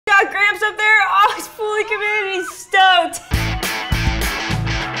Gramps up there? Oh, he's fully committed. He's stoked.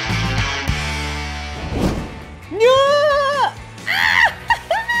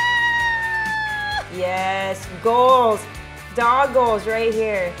 Yes, goals. Dog goals right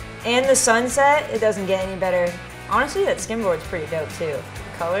here. And the sunset, it doesn't get any better. Honestly, that skimboard's pretty dope too.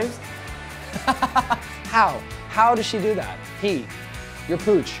 The colors. How? How does she do that? Your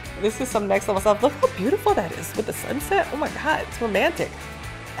pooch. This is some next level stuff. Look how beautiful that is with the sunset. Oh my God, it's romantic.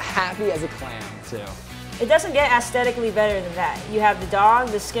 Happy as a clam, too. It doesn't get aesthetically better than that. You have the dog,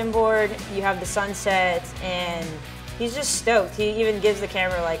 the skimboard, you have the sunset, and he's just stoked. He even gives the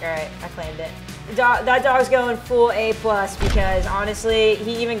camera like, all right, I claimed it. That dog's going full A+ because honestly,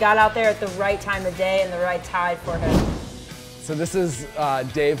 he even got out there at the right time of day and the right tide for him. So this is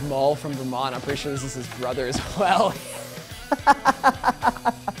Dave Mull from Vermont. I'm pretty sure this is his brother as well.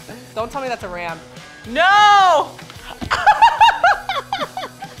 Don't tell me that's a ram. No!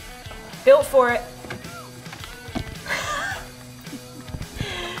 Built for it.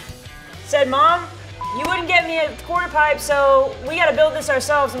 Said, Mom, you wouldn't get me a quarter pipe, so we gotta build this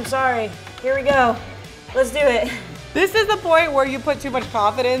ourselves, I'm sorry. Here we go, let's do it. This is the point where you put too much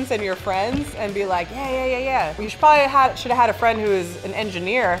confidence in your friends and be like, yeah. You should probably should have had a friend who is an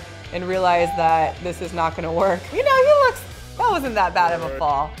engineer and realized that this is not gonna work. You know, that wasn't that bad of a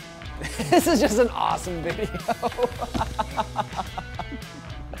fall. This is just an awesome video.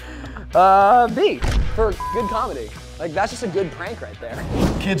 B, for good comedy. Like, that's just a good prank right there.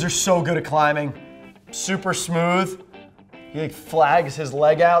 Kids are so good at climbing. Super smooth. He like flags his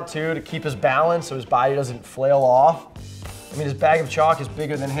leg out too to keep his balance so his body doesn't flail off. I mean, his bag of chalk is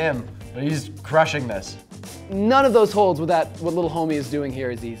bigger than him, but he's crushing this. None of those holds with what little homie is doing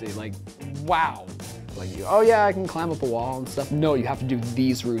here is easy. Like, wow. Like, oh yeah, I can climb up a wall and stuff. No, you have to do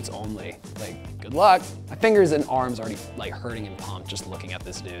these routes only. Like, good luck. My fingers and arms already like hurting and pumped just looking at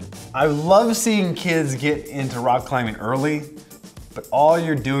this dude. I love seeing kids get into rock climbing early, but all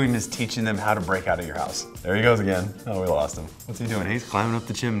you're doing is teaching them how to break out of your house. There he goes again. Oh, we lost him. What's he doing? He's climbing up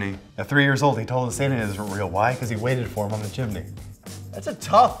the chimney. At 3 years old, he told us Santa isn't real. Why? Because he waited for him on the chimney. It's a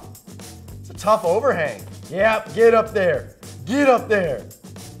tough overhang. Yep, get up there. Get up there.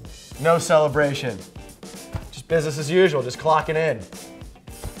 No celebration. Just business as usual, just clocking in.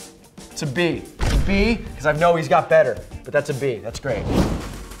 It's a B. It's a B, because I know he's got better, but that's a B. That's great.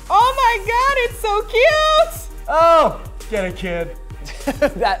 Oh my God, it's so cute! Oh, get it, kid.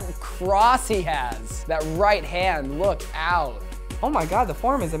 That cross he has, that right hand, look out. Oh my God, the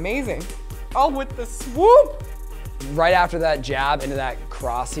form is amazing. Oh, with the swoop. Right after that jab into that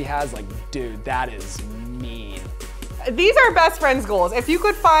cross he has, like, dude, that is mean. These are best friends goals. If you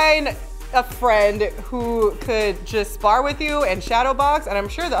could find a friend who could just spar with you and shadow box, and I'm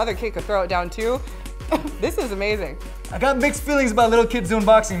sure the other kid could throw it down too, this is amazing. I got mixed feelings about little kids doing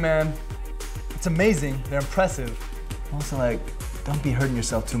boxing, man. It's amazing, they're impressive. Also, like, don't be hurting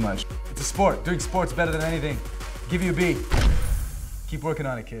yourself too much. It's a sport. Doing sport's better than anything. Give you a B. Keep working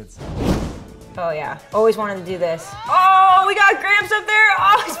on it, kids. Oh yeah, always wanted to do this. Oh, we got Gramps up there.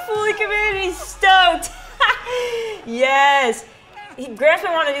 Oh, he's fully committed, he's stoked. Yes. Gramps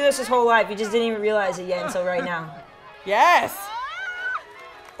been wanting to do this his whole life. He just didn't even realize it yet until right now. Yes.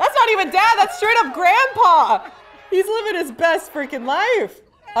 That's not even Dad, that's straight up Grandpa. He's living his best freaking life.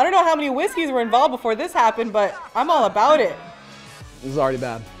 I don't know how many whiskeys were involved before this happened, but I'm all about it. This is already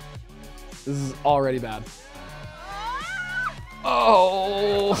bad. This is already bad.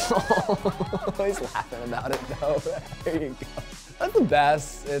 Oh, he's laughing about it though. There you go. That's the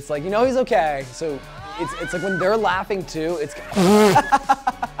best. It's like, you know he's okay. So it's like when they're laughing too, it's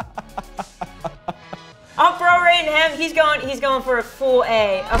I'm pro-rating him. He's going for a full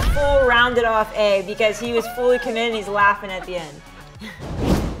A, a full rounded off A because he was fully committed and he's laughing at the end.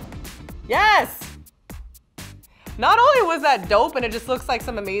 Yes! Not only was that dope and it just looks like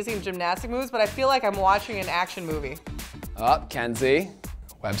some amazing gymnastic moves, but I feel like I'm watching an action movie. up, Kenzie,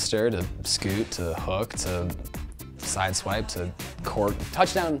 Webster to scoot to hook to side swipe to court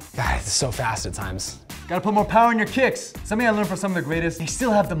touchdown. God, it's so fast at times. Gotta put more power in your kicks. Something I learned from some of the greatest. They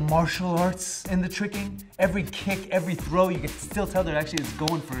still have the martial arts in the tricking. Every kick, every throw, you can still tell they're actually just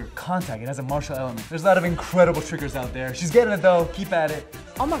going for contact. It has a martial element. There's a lot of incredible trickers out there. She's getting it though, keep at it.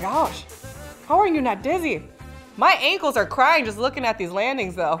 Oh my gosh, how are you not dizzy? My ankles are crying just looking at these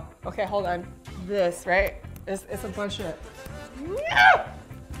landings though. Okay, hold on. This, right? It's a bunch of, yeah!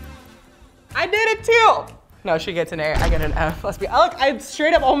 I did it too! No, she gets an A, I get an F. Let's be, look, I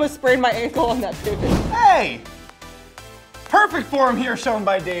straight up almost sprained my ankle on that pivot. Hey! Perfect form here shown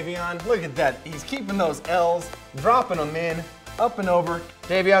by Davion. Look at that. He's keeping those L's, dropping them in, up and over.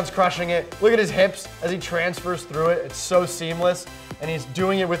 Davion's crushing it. Look at his hips as he transfers through it. It's so seamless. and he's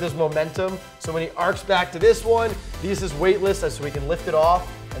doing it with his momentum. So when he arcs back to this one, he uses weightless so he can lift it off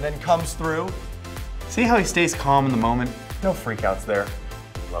and then comes through. See how he stays calm in the moment? No freakouts there.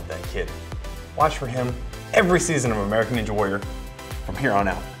 Love that kid. Watch for him every season of American Ninja Warrior from here on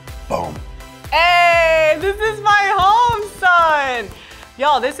out. Boom. Hey, this is my home, son.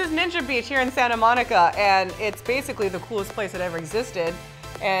 Y'all, this is Ninja Beach here in Santa Monica, and it's basically the coolest place that ever existed,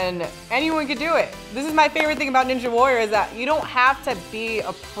 and anyone could do it. This is my favorite thing about Ninja Warrior is that you don't have to be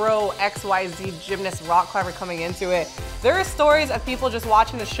a pro XYZ gymnast rock climber coming into it. There are stories of people just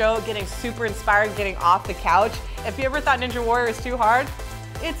watching the show, getting super inspired, getting off the couch. If you ever thought Ninja Warrior is too hard,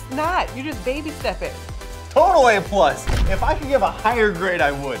 it's not. You just baby step it. Total A+. If I could give a higher grade,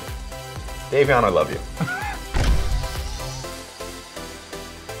 I would. Davion, I love you.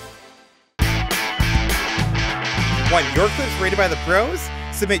 Want your clips rated by the pros?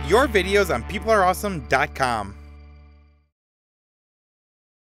 Submit your videos on peopleareawesome.com.